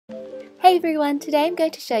Hey everyone, today I'm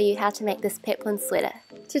going to show you how to make this Peplum sweater.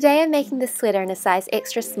 Today I'm making this sweater in a size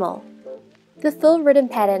extra small. The full written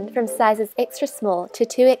pattern from sizes extra small to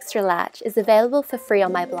 2 extra large is available for free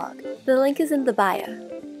on my blog. The link is in the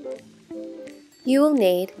bio. You will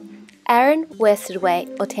need Aran worsted weight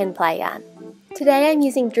or 10 ply yarn. Today I'm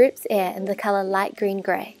using Droop's Air in the colour light green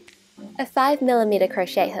grey, a 5mm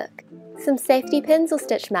crochet hook, some safety pins or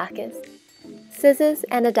stitch markers, scissors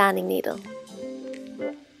and a darning needle.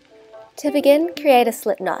 To begin, create a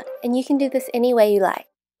slip knot, and you can do this any way you like.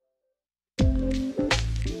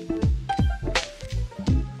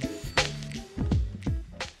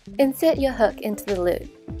 Insert your hook into the loop,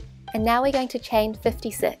 and now we're going to chain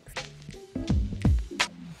 56.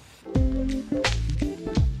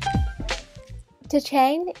 To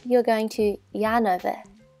chain, you're going to yarn over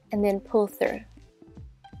and then pull through.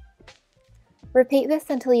 Repeat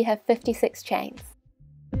this until you have 56 chains.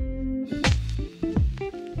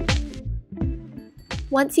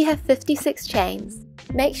 Once you have 56 chains,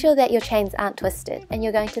 make sure that your chains aren't twisted, and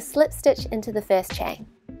you're going to slip stitch into the first chain.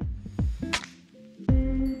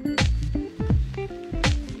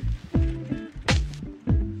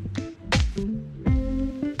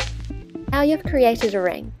 Now you've created a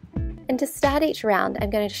ring, and to start each round I'm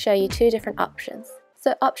going to show you two different options.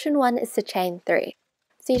 So option 1 is to chain 3.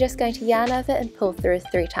 So you're just going to yarn over and pull through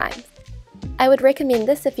 3 times. I would recommend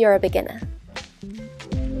this if you're a beginner.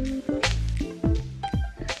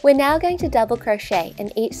 We're now going to double crochet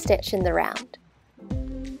in each stitch in the round.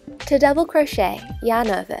 To double crochet, yarn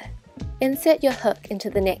over, insert your hook into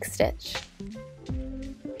the next stitch,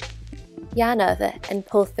 yarn over and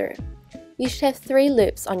pull through. You should have 3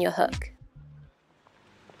 loops on your hook.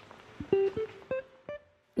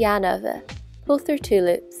 Yarn over, pull through 2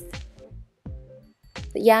 loops,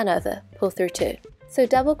 yarn over, pull through 2. So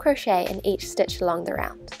double crochet in each stitch along the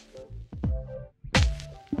round.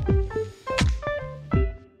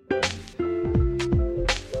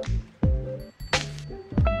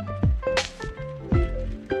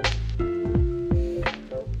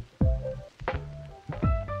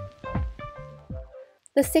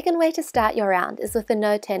 The second way to start your round is with a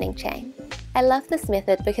no turning chain. I love this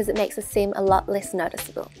method because it makes the seam a lot less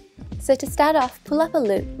noticeable. So to start off, pull up a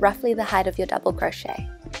loop roughly the height of your double crochet.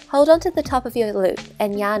 Hold on to the top of your loop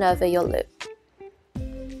and yarn over your loop.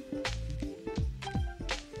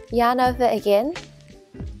 Yarn over again,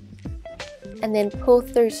 and then pull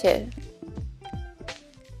through 2.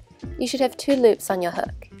 You should have 2 loops on your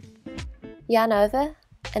hook. Yarn over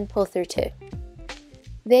and pull through 2.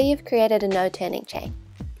 There you've created a no turning chain.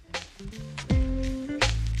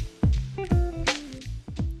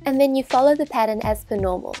 And then you follow the pattern as per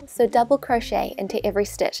normal, so double crochet into every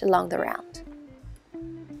stitch along the round.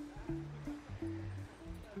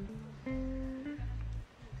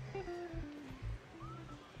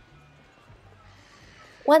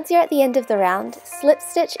 Once you're at the end of the round, slip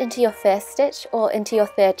stitch into your first stitch or into your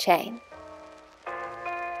 3rd chain.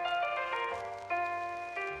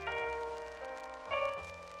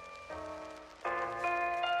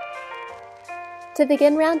 To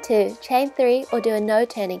begin round 2, chain 3 or do a no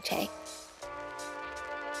turning chain.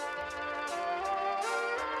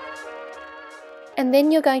 And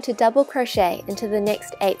then you're going to double crochet into the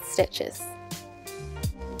next 8 stitches.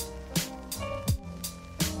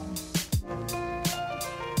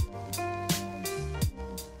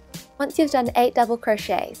 Once you've done 8 double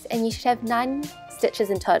crochets, and you should have 9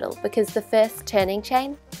 stitches in total because the first turning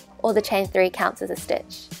chain or the chain 3 counts as a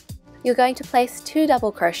stitch. You're going to place 2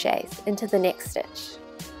 double crochets into the next stitch.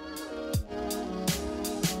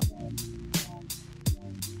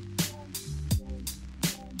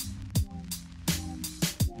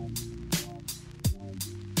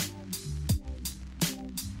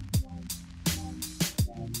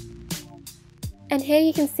 And here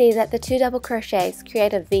you can see that the 2 double crochets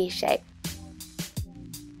create a V shape.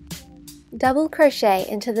 Double crochet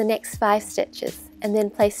into the next 5 stitches and then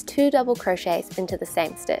place 2 double crochets into the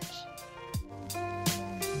same stitch.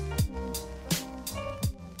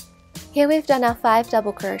 Here we've done our 5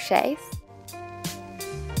 double crochets,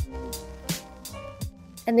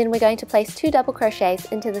 and then we're going to place 2 double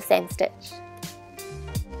crochets into the same stitch.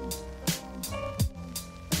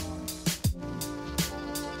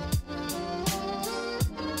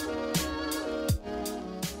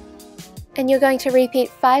 And you're going to repeat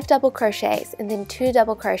 5 double crochets and then 2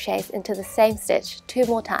 double crochets into the same stitch 2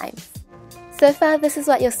 more times. So far this is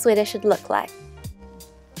what your sweater should look like.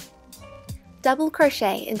 Double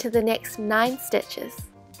crochet into the next 9 stitches.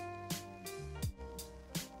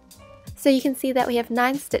 So you can see that we have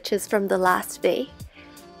 9 stitches from the last V,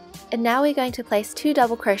 and now we're going to place 2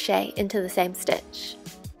 double crochet into the same stitch.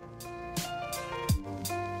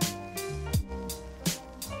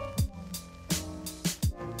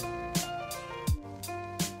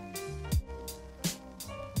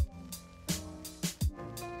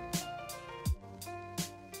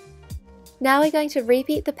 Now we're going to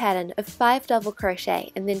repeat the pattern of 5 double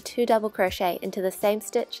crochet and then 2 double crochet into the same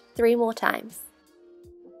stitch 3 more times.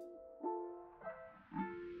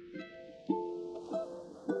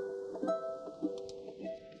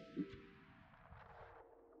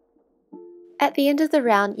 At the end of the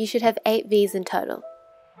round you should have 8 V's in total,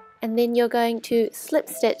 and then you're going to slip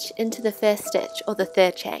stitch into the first stitch or the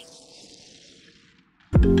third chain.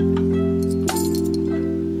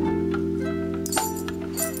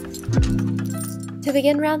 To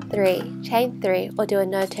begin round 3, chain 3 or do a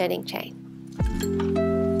no turning chain.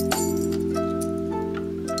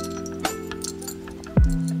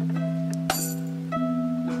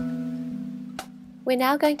 We're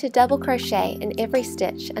now going to double crochet in every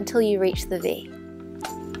stitch until you reach the V.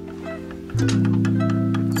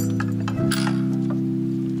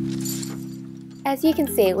 As you can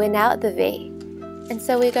see, we're now at the V, and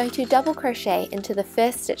so we're going to double crochet into the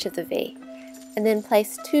first stitch of the V, and then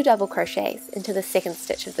place 2 double crochets into the second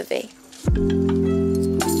stitch of the V.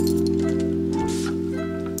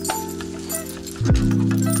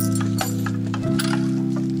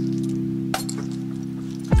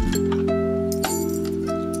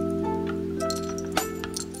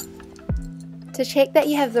 To check that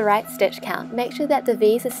you have the right stitch count, make sure that the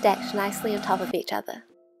V's are stacked nicely on top of each other.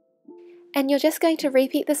 And you're just going to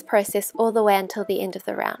repeat this process all the way until the end of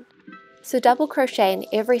the round. So double crochet in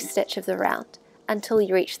every stitch of the round until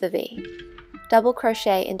you reach the V. Double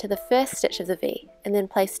crochet into the first stitch of the V, and then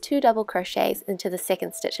place 2 double crochets into the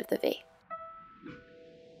second stitch of the V.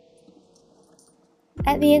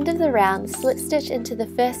 At the end of the round, slip stitch into the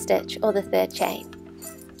first stitch or the third chain.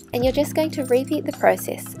 And you're just going to repeat the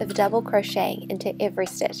process of double crocheting into every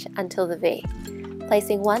stitch until the V,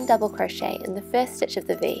 placing 1 double crochet in the first stitch of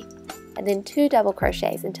the V, and then 2 double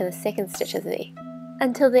crochets into the second stitch of the V,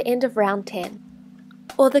 until the end of round 10,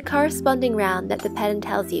 or the corresponding round that the pattern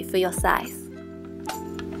tells you for your size.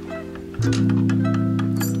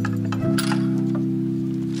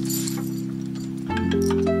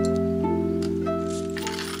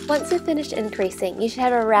 Once you've finished increasing, you should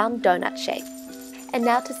have a round donut shape. And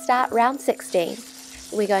now to start round 16,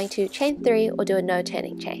 we're going to chain 3 or do a no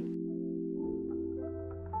turning chain.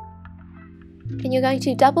 And you're going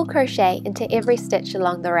to double crochet into every stitch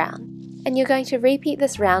along the round. And you're going to repeat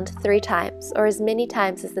this round 3 times, or as many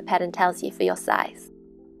times as the pattern tells you for your size.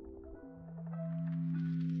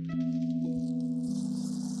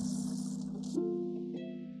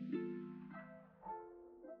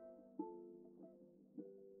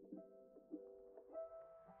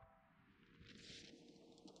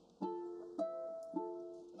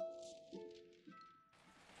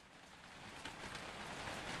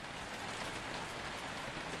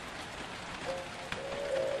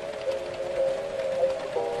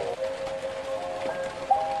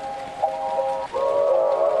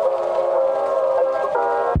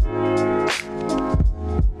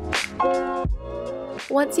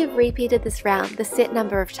 Once you've repeated this round the set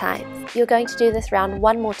number of times, you're going to do this round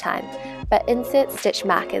one more time, but insert stitch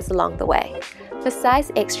markers along the way. For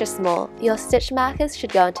size extra small, your stitch markers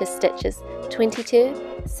should go into stitches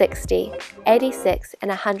 22, 60, 86 and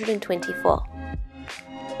 124.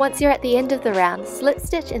 Once you're at the end of the round, slip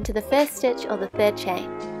stitch into the first stitch or the third chain.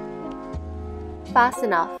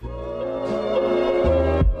 Fasten off.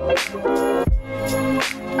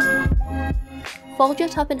 Fold your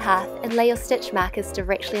top in half and lay your stitch markers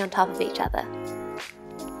directly on top of each other.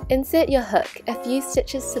 Insert your hook a few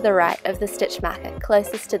stitches to the right of the stitch marker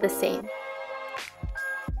closest to the seam.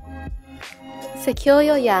 Secure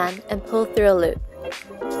your yarn and pull through a loop.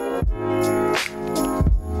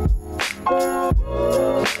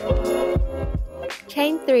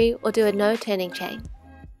 Chain 3 or do a no turning chain.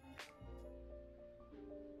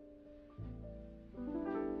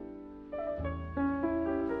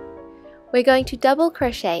 We're going to double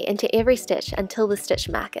crochet into every stitch until the stitch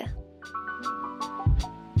marker.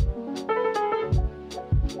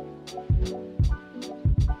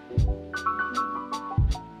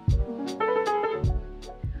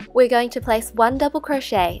 We're going to place 1 double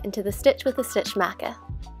crochet into the stitch with the stitch marker.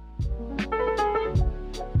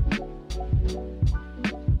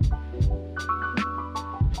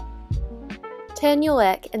 Turn your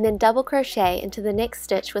work and then double crochet into the next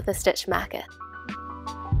stitch with a stitch marker.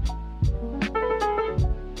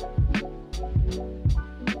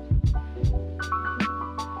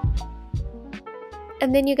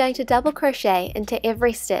 And then you're going to double crochet into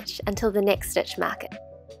every stitch until the next stitch marker.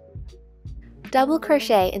 Double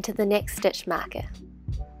crochet into the next stitch marker.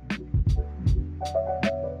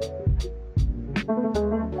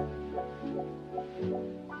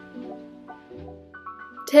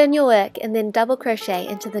 Turn your work and then double crochet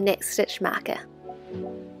into the next stitch marker.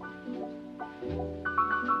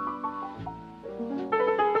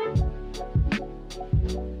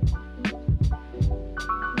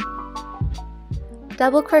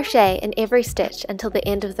 Double crochet in every stitch until the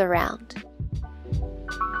end of the round.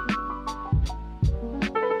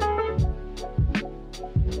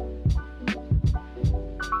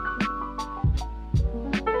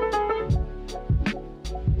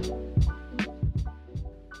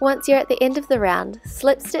 Once you're at the end of the round,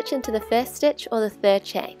 slip stitch into the first stitch or the third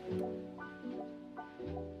chain.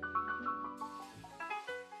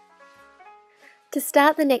 To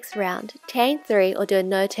start the next round, chain 3 or do a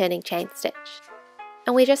no turning chain stitch.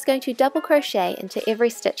 And we're just going to double crochet into every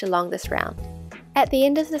stitch along this round. At the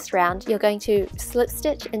end of this round, you're going to slip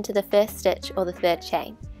stitch into the first stitch or the third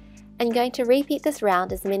chain. And you're going to repeat this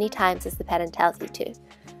round as many times as the pattern tells you to.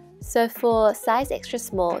 So for size extra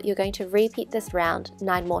small, you're going to repeat this round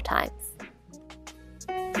 9 more times.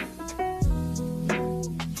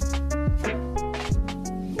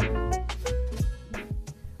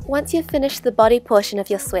 Once you've finished the body portion of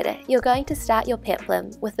your sweater, you're going to start your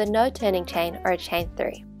peplum with a no turning chain or a chain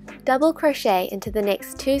 3. Double crochet into the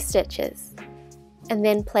next 2 stitches, and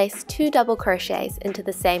then place 2 double crochets into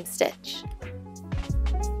the same stitch.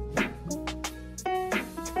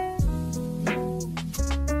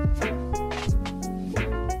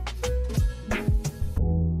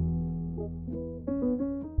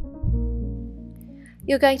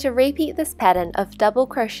 You're going to repeat this pattern of double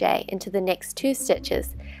crochet into the next 2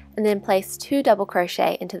 stitches and then place 2 double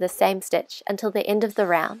crochet into the same stitch until the end of the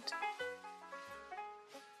round.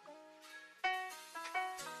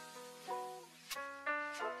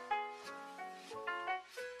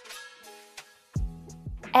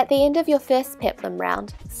 At the end of your first peplum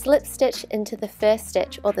round, slip stitch into the first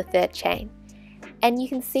stitch or the third chain, and you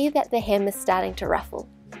can see that the hem is starting to ruffle.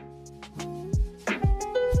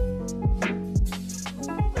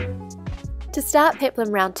 To start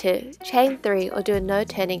peplum round 2, chain 3 or do a no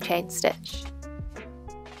turning chain stitch.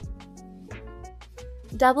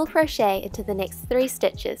 Double crochet into the next 3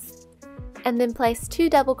 stitches, and then place 2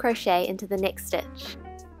 double crochet into the next stitch.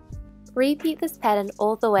 Repeat this pattern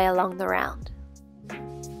all the way along the round.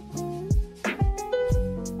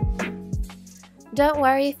 Don't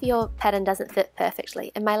worry if your pattern doesn't fit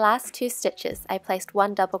perfectly. In my last 2 stitches, I placed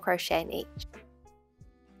 1 double crochet in each.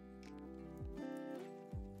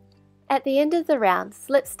 At the end of the round,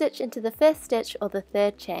 slip stitch into the first stitch or the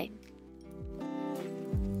third chain.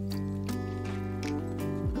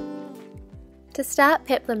 To start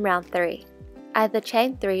peplum round 3, either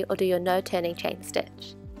chain 3 or do your no turning chain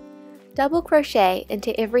stitch. Double crochet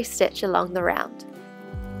into every stitch along the round.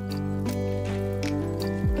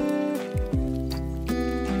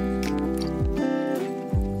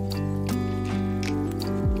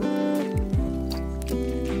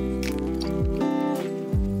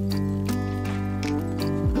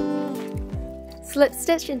 Slip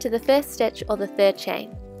stitch into the first stitch or the third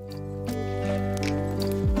chain.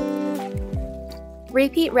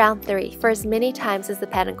 Repeat round 3 for as many times as the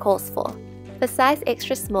pattern calls for. For size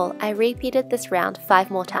extra small, I repeated this round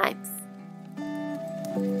 5 more times.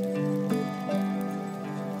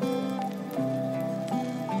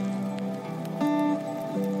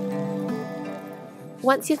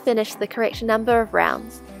 Once you've finished the correct number of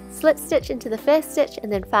rounds, slip stitch into the first stitch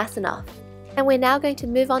and then fasten off. And we're now going to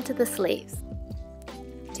move on to the sleeves.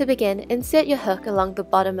 To begin, insert your hook along the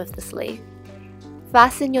bottom of the sleeve.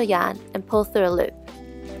 Fasten your yarn and pull through a loop.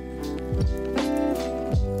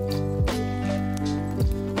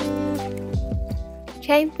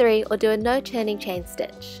 Chain 3 or do a no turning chain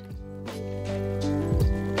stitch.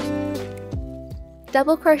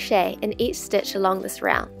 Double crochet in each stitch along this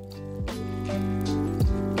round.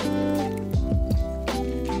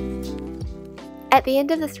 At the end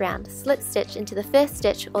of this round, slip stitch into the first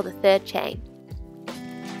stitch or the third chain.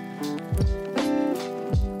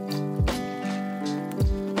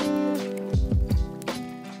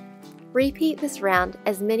 Repeat this round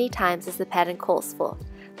as many times as the pattern calls for.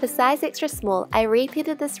 For size extra small, I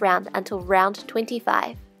repeated this round until round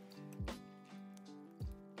 25.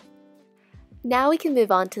 Now we can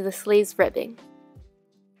move on to the sleeves ribbing.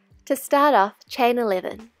 To start off, chain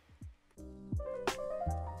 11.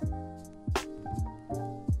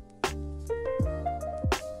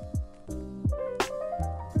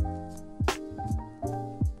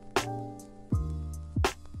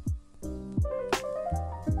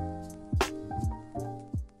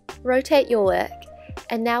 Rotate your work,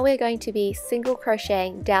 and now we're going to be single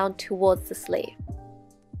crocheting down towards the sleeve.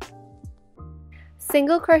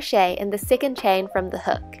 Single crochet in the second chain from the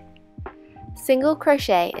hook. Single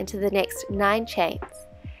crochet into the next 9 chains.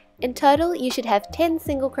 In total, you should have 10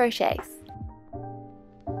 single crochets.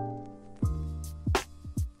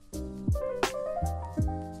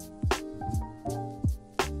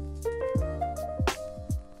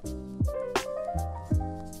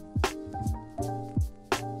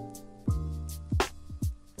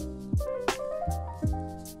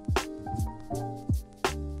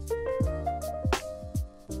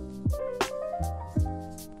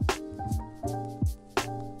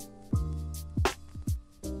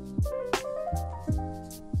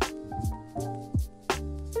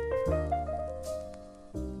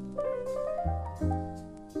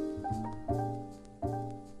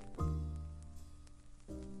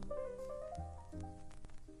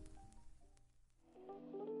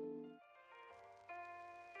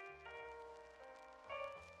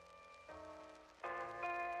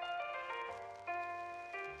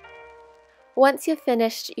 Once you've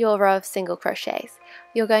finished your row of single crochets,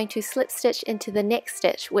 you're going to slip stitch into the next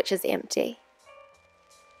stitch, which is empty.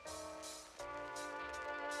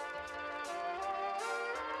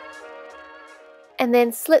 And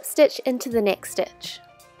then slip stitch into the next stitch.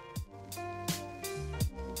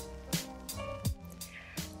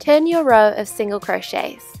 Turn your row of single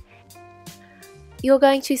crochets. You're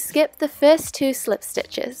going to skip the first 2 slip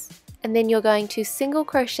stitches, and then you're going to single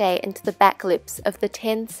crochet into the back loops of the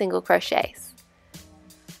 10 single crochets.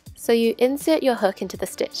 So you insert your hook into the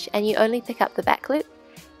stitch and you only pick up the back loop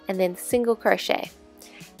and then single crochet.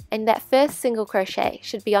 And that first single crochet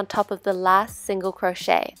should be on top of the last single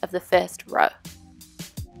crochet of the first row.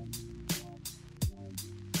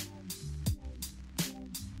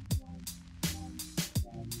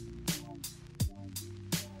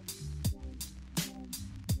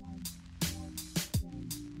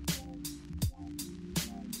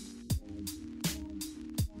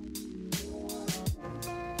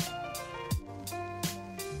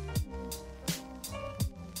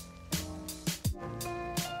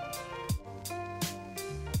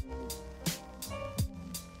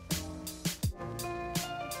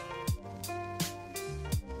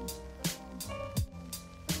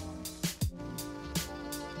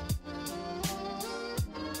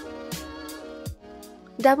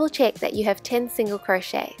 Double check that you have 10 single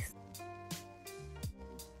crochets.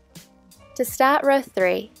 To start row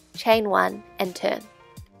 3, chain 1 and turn.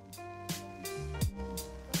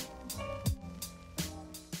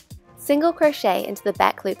 Single crochet into the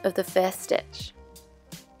back loop of the first stitch.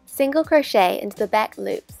 Single crochet into the back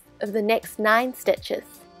loops of the next 9 stitches.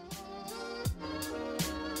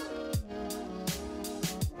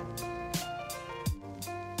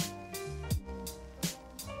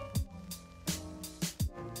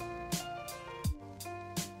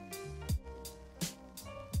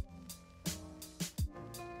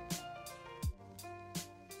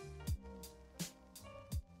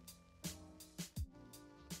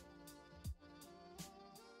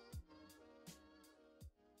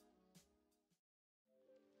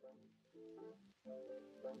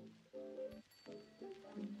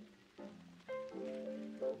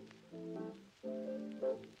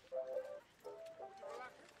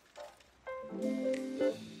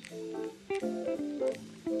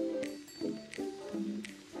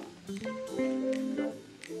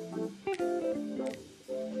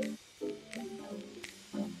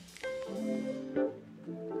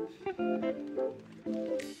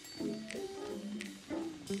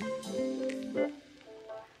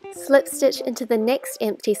 Slip stitch into the next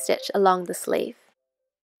empty stitch along the sleeve,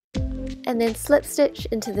 and then slip stitch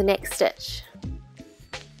into the next stitch.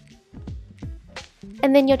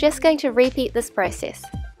 And then you're just going to repeat this process.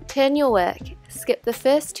 Turn your work, skip the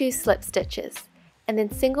first 2 slip stitches, and then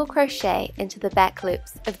single crochet into the back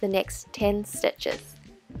loops of the next 10 stitches.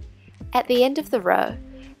 At the end of the row,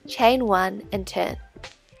 chain 1 and turn.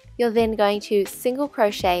 You're then going to single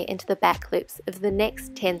crochet into the back loops of the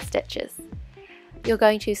next 10 stitches. You're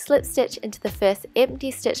going to slip stitch into the first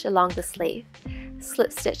empty stitch along the sleeve,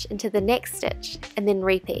 slip stitch into the next stitch, and then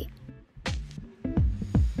repeat.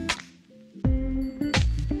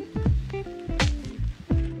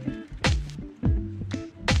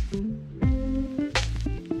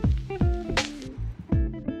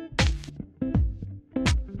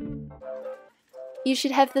 You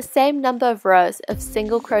should have the same number of rows of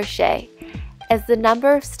single crochet as the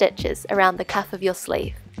number of stitches around the cuff of your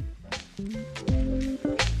sleeve.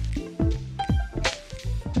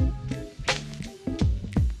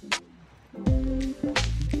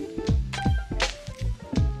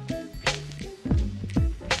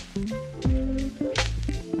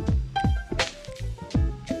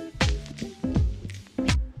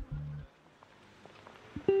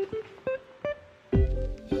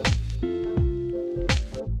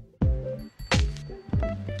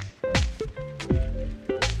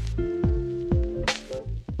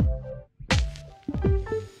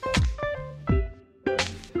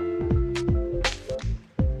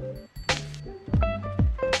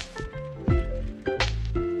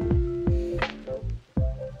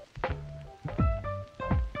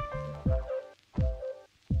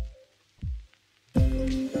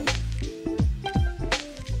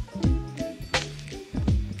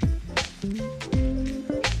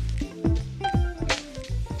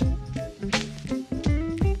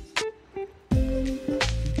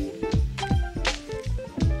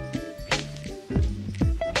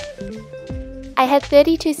 I had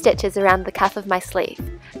 32 stitches around the cuff of my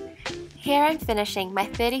sleeve. Here I'm finishing my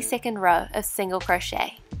 32nd row of single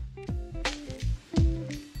crochet.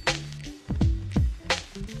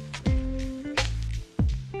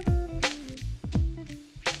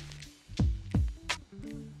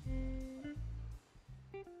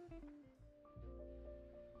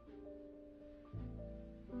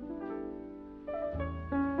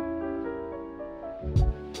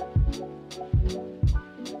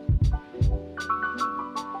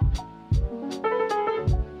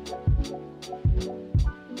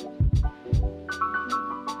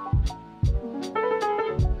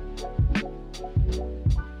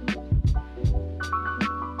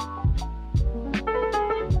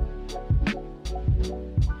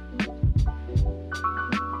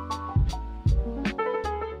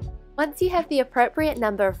 Once you have the appropriate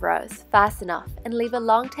number of rows, fasten off and leave a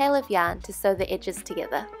long tail of yarn to sew the edges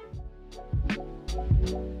together.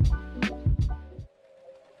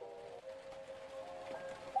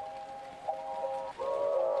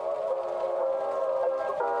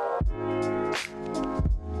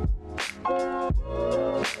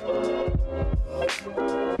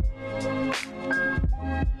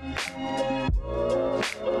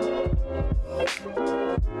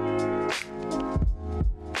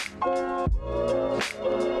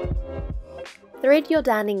 Thread your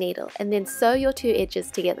darning needle and then sew your two edges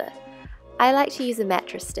together. I like to use a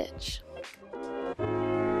mattress stitch.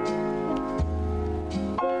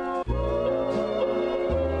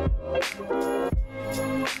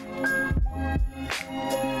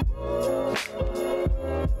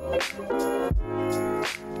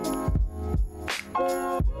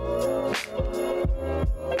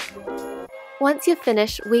 Once you're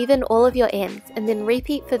finished, weave in all of your ends and then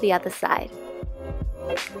repeat for the other side.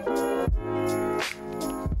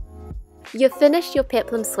 You've finished your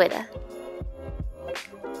peplum sweater.